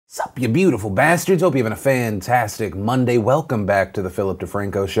Sup, you beautiful bastards. Hope you're having a fantastic Monday. Welcome back to the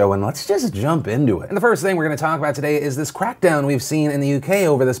DeFranco Show, and let's just jump into it. And the first thing we're going to talk about today is this crackdown we've seen in the UK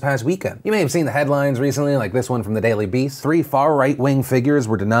over this past weekend. You may have seen the headlines recently, like this one from the Daily Beast. 3 far right-wing figures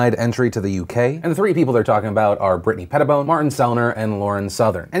were denied entry to the UK, and the 3 people they're talking about are Brittany Pettibone, Martin Sellner, and Lauren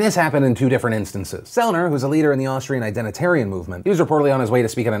Southern. And this happened in 2 different instances. Sellner, who's a leader in the Austrian identitarian movement, he was reportedly on his way to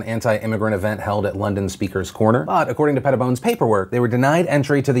speak at an anti-immigrant event held at London Speaker's Corner, but according to Pettibone's paperwork, they were denied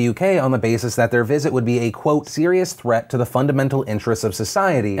entry to the UK on the basis that their visit would be a, quote, serious threat to the fundamental interests of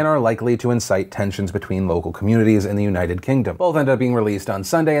society and are likely to incite tensions between local communities in the United Kingdom. Both ended up being released on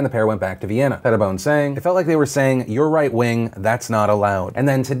Sunday, and the pair went back to Vienna. Pettibone saying, it felt like they were saying, you're right wing, that's not allowed. And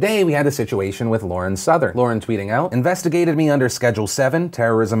then today we had a situation with Lauren Southern. Lauren tweeting out, investigated me under Schedule 7,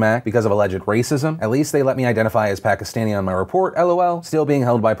 Terrorism Act, because of alleged racism. At least they let me identify as Pakistani on my report, LOL, still being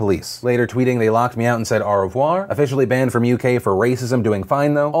held by police. Later tweeting, they locked me out and said au revoir. Officially banned from UK for racism, doing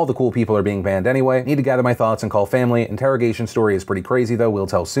fine though. All the cool people are being banned anyway. Need to gather my thoughts and call family. Interrogation story is pretty crazy though, we'll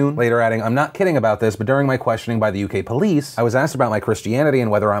tell soon. Later adding, I'm not kidding about this, but during my questioning by the UK police, I was asked about my Christianity and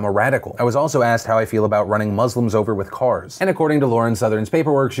whether I'm a radical. I was also asked how I feel about running Muslims over with cars. And according to Lauren Southern's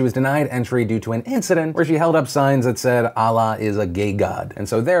paperwork, she was denied entry due to an incident where she held up signs that said Allah is a gay god. And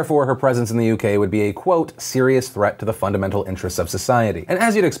so therefore her presence in the UK would be a, quote, serious threat to the fundamental interests of society. And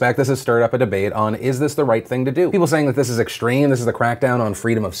as you'd expect, this has stirred up a debate on, is this the right thing to do? People saying that this is extreme, this is a crackdown on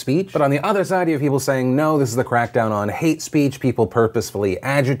freedom of speech. But on the other side, you have people saying, no, this is the crackdown on hate speech, people purposefully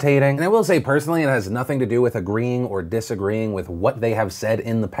agitating. And I will say personally, it has nothing to do with agreeing or disagreeing with what they have said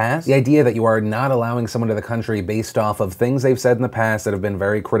in the past. The idea that you are not allowing someone to the country based off of things they've said in the past that have been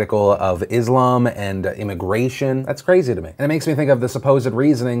very critical of Islam and immigration, that's crazy to me. And it makes me think of the supposed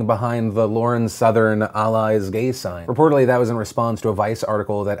reasoning behind the Lauren Southern Allah is gay sign. Reportedly, that was in response to a Vice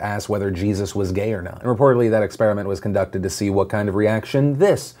article that asked whether Jesus was gay or not. And reportedly, that experiment was conducted to see what kind of reaction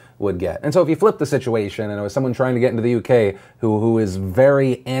this would get. And so if you flip the situation and it was someone trying to get into the UK who is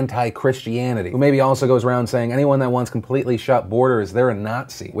very anti-Christianity, who maybe also goes around saying anyone that wants completely shut borders, they're a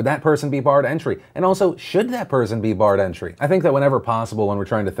Nazi, would that person be barred entry? And also, should that person be barred entry? I think that whenever possible, when we're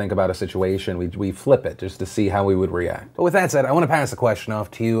trying to think about a situation, we flip it just to see how we would react. But with that said, I want to pass the question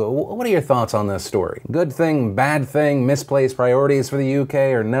off to you. What are your thoughts on this story? Good thing, bad thing, misplaced priorities for the UK,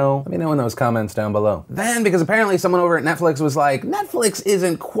 or no? Let me know in those comments down below. Then, because apparently someone over at Netflix was like, Netflix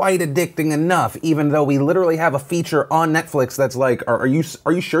isn't quite addicting enough, even though we literally have a feature on Netflix that's like, are you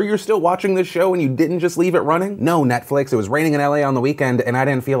sure you're still watching this show and you didn't just leave it running? No, Netflix, it was raining in LA on the weekend and I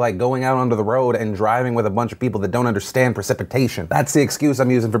didn't feel like going out onto the road and driving with a bunch of people that don't understand precipitation. That's the excuse I'm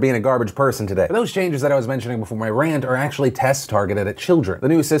using for being a garbage person today. But those changes that I was mentioning before my rant are actually tests targeted at children. The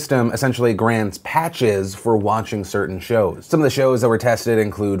new system essentially grants patches for watching certain shows. Some of the shows that were tested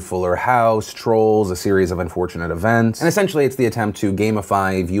include Fuller House, Trolls, A Series of Unfortunate Events, and essentially it's the attempt to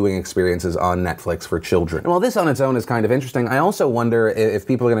gamify viewing experiences on Netflix for children. And while this on its own is kind of interesting, I also wonder if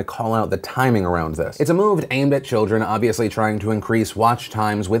people are going to call out the timing around this. It's a move aimed at children, obviously trying to increase watch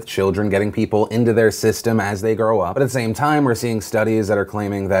times with children, getting people into their system as they grow up. But at the same time, we're seeing studies that are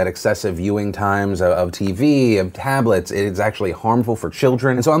claiming that excessive viewing times of TV, of tablets, is actually harmful for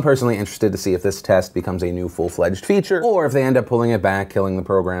children. And so I'm personally interested to see if this test becomes a new full-fledged feature, or if they end up pulling it back, killing the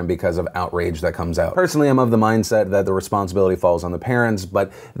program because of outrage that comes out. Personally, I'm of the mindset that the responsibility falls on the parents,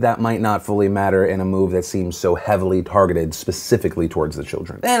 but that might not fully matter in a move that seems so heavily targeted specifically towards the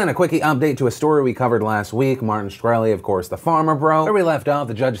children. Then in a quickie update to a story we covered last week, Martin Shkreli, of course, the Pharma Bro. Where we left off,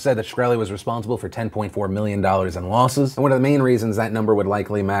 the judge said that Shkreli was responsible for $10.4 million in losses. And one of the main reasons that number would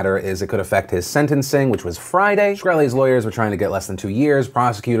likely matter is it could affect his sentencing, which was Friday. Shkreli's lawyers were trying to get less than 2 years.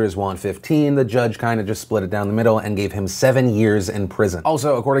 Prosecutors want 15. The judge kind of just split it down the middle and gave him 7 years in prison.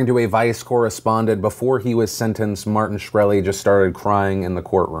 Also, according to a Vice correspondent, before he was sentenced, Martin Shkreli just started crying in the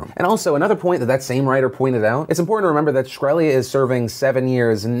courtroom. And also, another point that same writer pointed out, it's important to remember that Shkreli is serving 7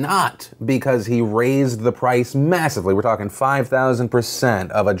 years not because he raised the price massively. We're talking 5,000%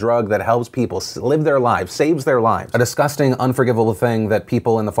 of a drug that helps people live their lives, saves their lives. A disgusting, unforgivable thing that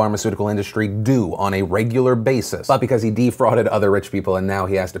people in the pharmaceutical industry do on a regular basis, but because he defrauded other rich people and now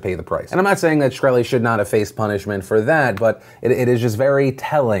he has to pay the price. And I'm not saying that Shkreli should not have faced punishment for that, but it is just very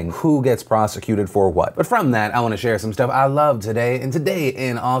telling who gets prosecuted for what. But from that, I want to share some stuff I love today, and today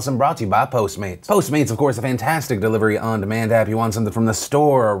in Awesome brought to you by Postmates. Postmates, of course, a fantastic delivery on-demand app. You want something from the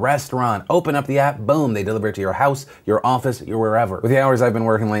store or restaurant, open up the app, boom, they deliver it to your house, your office, your wherever. With the hours I've been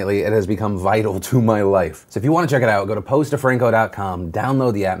working lately, it has become vital to my life. So if you want to check it out, go to postdefranco.com,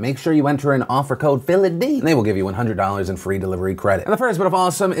 download the app, make sure you enter in offer code Ste D, and they will give you $100 in free delivery credit. And the first bit of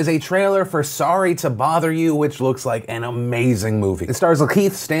awesome is a trailer for Sorry to Bother You, which looks like an amazing movie. It stars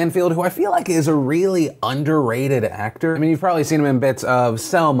Lakeith Stanfield, who I feel like is a really underrated actor. I mean, you've probably seen him in bits of of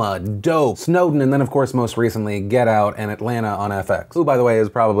Selma, Dope, Snowden, and then of course most recently Get Out and Atlanta on FX. Who, by the way, is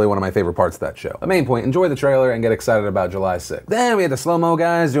probably one of my favorite parts of that show. But main point, enjoy the trailer and get excited about July 6th. Then we had the slow-mo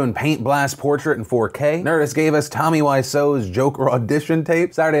guys doing Paint Blast Portrait in 4K. Nerdist gave us Tommy Wiseau's Joker audition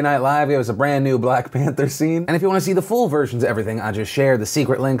tape. Saturday Night Live gave us a brand new Black Panther scene. And if you want to see the full versions of everything I just shared, the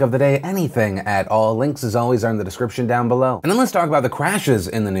secret link of the day, anything at all, links as always are in the description down below. And then let's talk about the crashes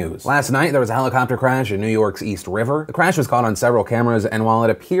in the news. Last night there was a helicopter crash in New York's East River. The crash was caught on several cameras, and while it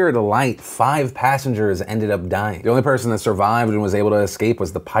appeared light, 5 passengers ended up dying. The only person that survived and was able to escape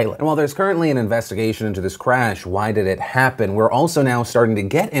was the pilot. And while there's currently an investigation into this crash, why did it happen, we're also now starting to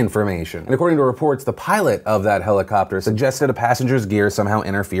get information. And according to reports, the pilot of that helicopter suggested a passenger's gear somehow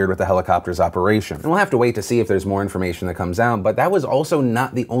interfered with the helicopter's operation. And we'll have to wait to see if there's more information that comes out, but that was also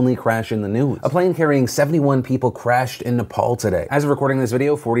not the only crash in the news. A plane carrying 71 people crashed in Nepal today. As of recording this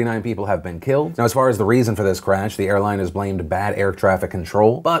video, 49 people have been killed. Now, as far as the reason for this crash, the airline has blamed bad air traffic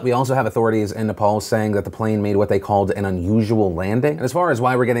control, but we also have authorities in Nepal saying that the plane made what they called an unusual landing. And as far as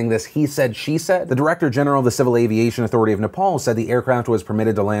why we're getting this he said, she said, the Director General of the Civil Aviation Authority of Nepal said the aircraft was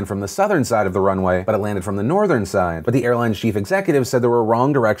permitted to land from the southern side of the runway, but it landed from the northern side. But the airline's chief executive said there were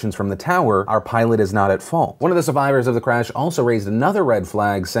wrong directions from the tower. Our pilot is not at fault. One of the survivors of the crash also raised another red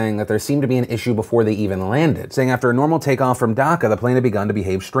flag, saying that there seemed to be an issue before they even landed, saying after a normal takeoff from Dhaka, the plane had begun to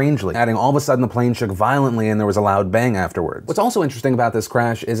behave strangely, adding all of a sudden the plane shook violently and there was a loud bang afterwards. What's also interesting about this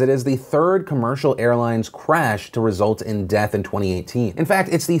crash is it is the 3rd commercial airline's crash to result in death in 2018. In fact,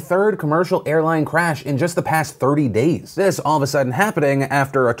 it's the 3rd commercial airline crash in just the past 30 days. This all of a sudden happening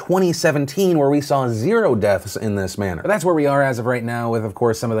after a 2017 where we saw 0 deaths in this manner. But that's where we are as of right now, with of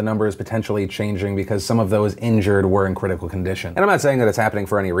course some of the numbers potentially changing because some of those injured were in critical condition. And I'm not saying that it's happening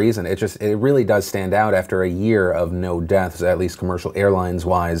for any reason, it really does stand out after a year of no deaths, at least commercial airlines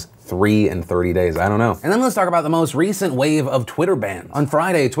wise. 3 in 30 days, I don't know. And then let's talk about the most recent wave of Twitter bans. On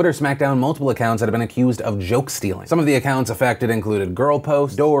Friday, Twitter smacked down multiple accounts that have been accused of joke stealing. Some of the accounts affected included Girl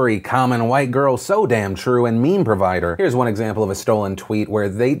Post, Dory, Common, White Girl, So Damn True, and Meme Provider. Here's one example of a stolen tweet where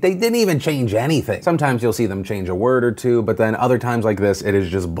they didn't even change anything. Sometimes you'll see them change a word or two, but then other times like this, it is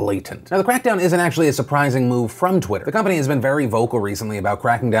just blatant. Now, the crackdown isn't actually a surprising move from Twitter. The company has been very vocal recently about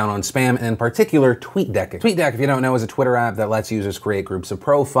cracking down on spam, and in particular, TweetDecking. TweetDeck, if you don't know, is a Twitter app that lets users create groups of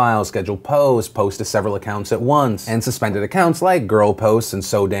profiles, schedule post to several accounts at once, and suspended accounts like Girl Posts and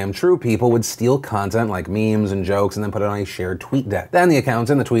So Damn True people would steal content like memes and jokes and then put it on a shared TweetDeck. Then the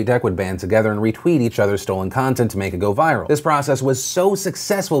accounts in the TweetDeck would band together and retweet each other's stolen content to make it go viral. This process was so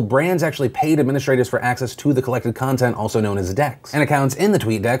successful, brands actually paid administrators for access to the collected content, also known as decks. And accounts in the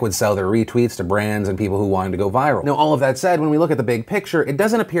TweetDeck would sell their retweets to brands and people who wanted to go viral. Now, all of that said, when we look at the big picture, it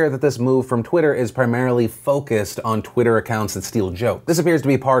doesn't appear that this move from Twitter is primarily focused on Twitter accounts that steal jokes. This appears to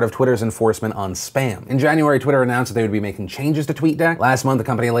be part of Twitter's enforcement on spam. In January, Twitter announced that they would be making changes to TweetDeck. Last month, the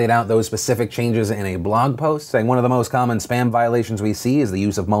company laid out those specific changes in a blog post, saying one of the most common spam violations we see is the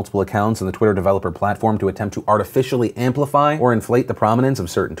use of multiple accounts in the Twitter developer platform to attempt to artificially amplify or inflate the prominence of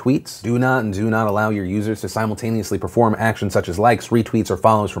certain tweets. Do not allow your users to simultaneously perform actions such as likes, retweets, or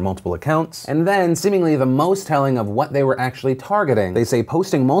follows for multiple accounts. And then, seemingly the most telling of what they were actually targeting, they say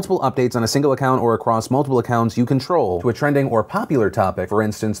posting multiple updates on a single account or across multiple accounts you control to a trending or popular topic, for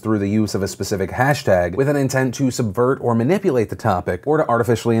instance through the use of a specific hashtag, with an intent to subvert or manipulate the topic, or to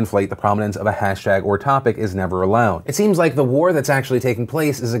artificially inflate the prominence of a hashtag or topic, is never allowed. It seems like the war that's actually taking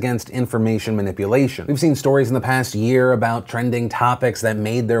place is against information manipulation. We've seen stories in the past year about trending topics that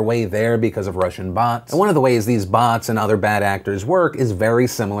made their way there because of Russian bots. And one of the ways these bots and other bad actors work is very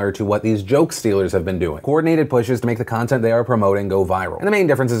similar to what these joke stealers have been doing. Coordinated pushes to make the content they are promoting go viral. And the main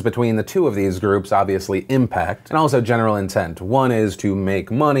differences between the two of these groups, obviously impact, and also general intent. One is to make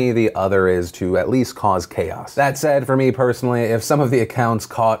money, the other is to at least cause chaos. That said, for me personally, if some of the accounts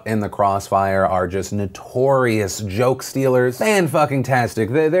caught in the crossfire are just notorious joke stealers, fan-fucking-tastic.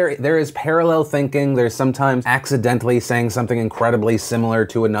 There is parallel thinking, there's sometimes accidentally saying something incredibly similar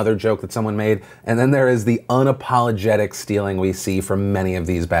to another joke that someone made, and then there is the unapologetic stealing we see from many of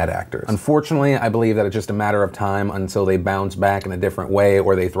these bad actors. Unfortunately, I believe that it's just a matter of time until they bounce back in a different way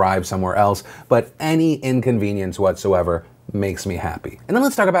or they thrive somewhere else, but any inconvenience whatsoever makes me happy. And then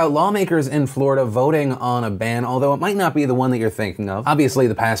let's talk about lawmakers in Florida voting on a ban, although it might not be the one that you're thinking of. Obviously,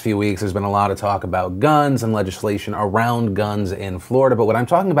 the past few weeks, there's been a lot of talk about guns and legislation around guns in Florida, but what I'm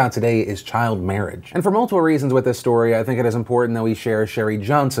talking about today is child marriage. And for multiple reasons with this story, I think it is important that we share Sherry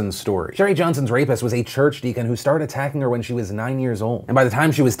Johnson's story. Sherry Johnson's rapist was a church deacon who started attacking her when she was 9 years old. And by the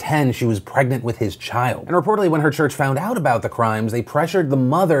time she was 10, she was pregnant with his child. And reportedly, when her church found out about the crimes, they pressured the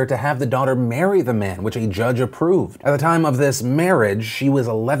mother to have the daughter marry the man, which a judge approved. At the time of this marriage, she was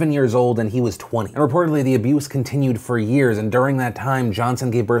 11 years old and he was 20. And reportedly, the abuse continued for years, and during that time,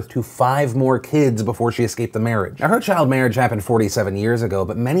 Johnson gave birth to 5 more kids before she escaped the marriage. Now, her child marriage happened 47 years ago,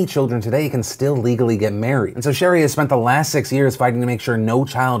 but many children today can still legally get married. And so Sherry has spent the last 6 years fighting to make sure no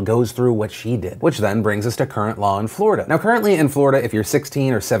child goes through what she did, which then brings us to current law in Florida. Now, currently in Florida, if you're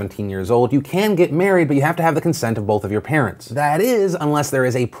 16 or 17 years old, you can get married, but you have to have the consent of both of your parents. That is, unless there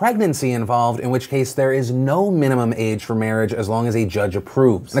is a pregnancy involved, in which case there is no minimum age for marriage as long as a judge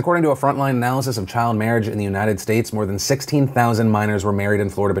approves. And according to a frontline analysis of child marriage in the United States, more than 16,000 minors were married in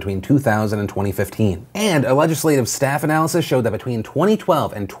Florida between 2000 and 2015. And a legislative staff analysis showed that between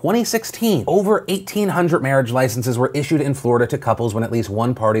 2012 and 2016, over 1,800 marriage licenses were issued in Florida to couples when at least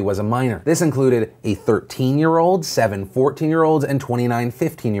one party was a minor. This included a 13-year-old, 7 14-year-olds, and 29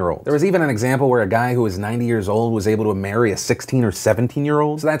 15-year-olds. There was even an example where a guy who was 90 years old was able to marry a 16 or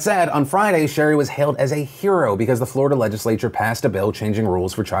 17-year-old. So that said, on Friday, Sherry was hailed as a hero because the Florida legislature passed a bill changing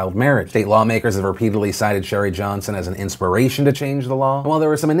rules for child marriage. State lawmakers have repeatedly cited Sherry Johnson as an inspiration to change the law. And while there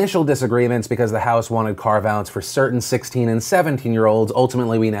were some initial disagreements because the House wanted carve-outs for certain 16 and 17-year-olds,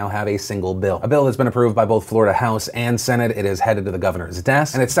 ultimately we now have a single bill. A bill that's been approved by both Florida House and Senate. It is headed to the governor's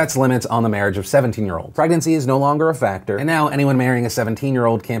desk, and it sets limits on the marriage of 17-year-olds. Pregnancy is no longer a factor, and now anyone marrying a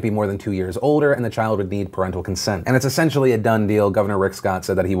 17-year-old can't be more than 2 years older, and the child would need parental consent. And it's essentially a done deal. Governor Rick Scott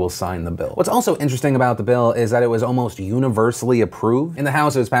said that he will sign the bill. What's also interesting about the bill is that it was almost universally approved. In the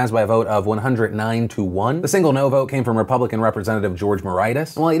House, it was passed by a vote of 109 to 1. The single no vote came from Republican Representative George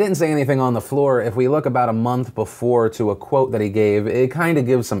Moritas. And while he didn't say anything on the floor, if we look about a month before to a quote that he gave, it kind of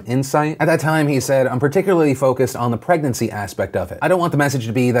gives some insight. At that time, he said, "I'm particularly focused on the pregnancy aspect of it. I don't want the message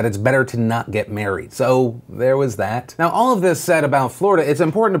to be that it's better to not get married." So there was that. Now, all of this said about Florida, it's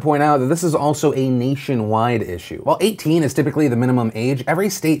important to point out that this is also a nationwide issue. While 18 is typically the minimum age, every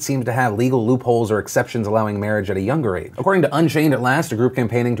state seems to have legal loopholes or exceptions allowing marriage at a younger age. According to Unchained at Last, a group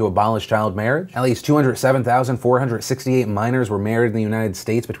campaigning to abolish child marriage, at least 207,468 minors were married in the United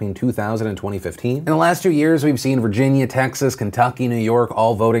States between 2000 and 2015. In the last 2 years, we've seen Virginia, Texas, Kentucky, New York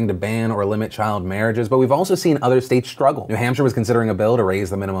all voting to ban or limit child marriages, but we've also seen other states struggle. New Hampshire was considering a bill to raise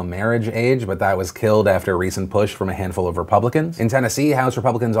the minimum marriage age, but that was killed after a recent push from a handful of Republicans. In Tennessee, House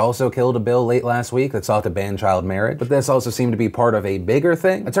Republicans also killed a bill late last week that sought to ban child marriage, but this also seemed to be part of a bigger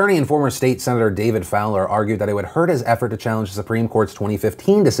thing. Attorney and former state Senator David Fowler argued that it would hurt his effort to challenge the Supreme Court's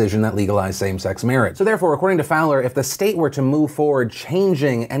 2015 decision that legalized same-sex marriage. So therefore, according to Fowler, if the state were to move forward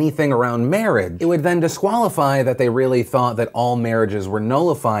changing anything around marriage, it would then disqualify that they really thought that all marriages were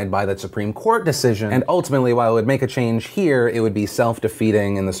nullified by that Supreme Court decision, and ultimately, while it would make a change here, it would be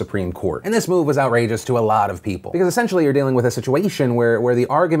self-defeating in the Supreme Court. And this move was outrageous to a lot of people, because essentially you're dealing with a situation where the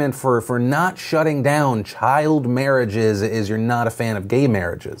argument for not shutting down child marriages is you're not a fan of gay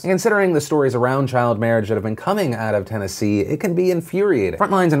marriages. And considering the stories around child marriage that have been coming out of Tennessee, it can be infuriating.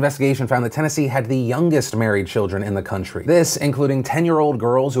 Frontline's investigation found that Tennessee had the youngest married children in the country. This including 10-year-old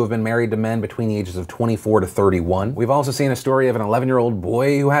girls who have been married to men between the ages of 24 to 31. We've also seen a story of an 11-year-old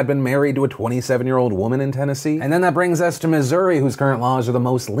boy who had been married to a 27-year-old woman in Tennessee. And then that brings us to Missouri, whose current laws are the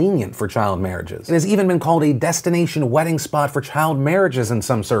most lenient for child marriages. It has even been called a destination wedding spot for child marriages in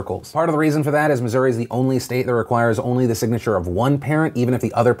some circles. Part of the reason for that is Missouri is the only state that requires only the signature of one parent, even if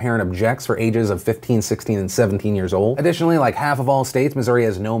the other parent objects, for ages of 15, 16, and 17 years old. Additionally, like half of all states, Missouri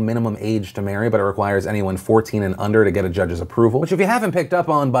has no minimum age to marry, but it requires anyone 14 and under to get a judge's approval, which if you haven't picked up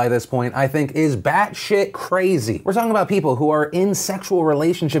on by this point, I think is batshit crazy. We're talking about people who are in sexual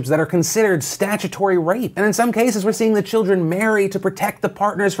relationships that are considered statutory rape. And in some cases, we're seeing the children marry to protect the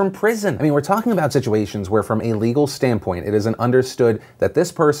partners from prison. I mean, we're talking about situations where from a legal standpoint, it is understood that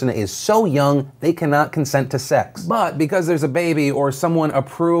this person is so young, they cannot consent to sex. But because there's a baby or someone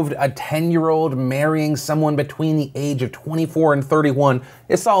approved a 10-year-old marrying someone between the age of 24 and 31,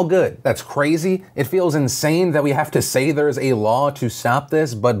 it's all good. That's crazy. It feels insane that we have to say there's a law to stop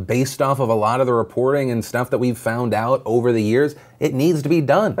this, but based off of a lot of the reporting and stuff that we've found out over the years, it needs to be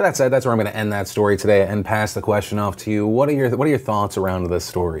done. But that said, that's where I'm going to end that story today and pass the question off to you. What are your thoughts around this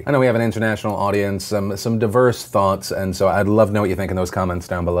story? I know we have an international audience, some diverse thoughts, and so I'd love to know what you think in those comments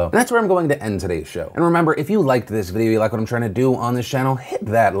down below. And that's where I'm going to end today's show. And remember, if you liked this video, you like what I'm trying to do on this channel, hit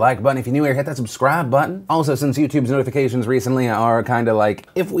that like button. If you're new here, hit that subscribe button. Also, since YouTube's notifications recently are kind of like,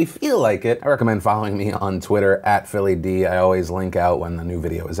 if we feel like it, I recommend following me on Twitter at Philly D. I always link out when the new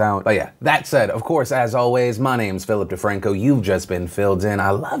video is out. But yeah, that said, of course, as always, my name's Philip DeFranco. You've just been filled in. I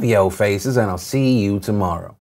love yo faces, and I'll see you tomorrow.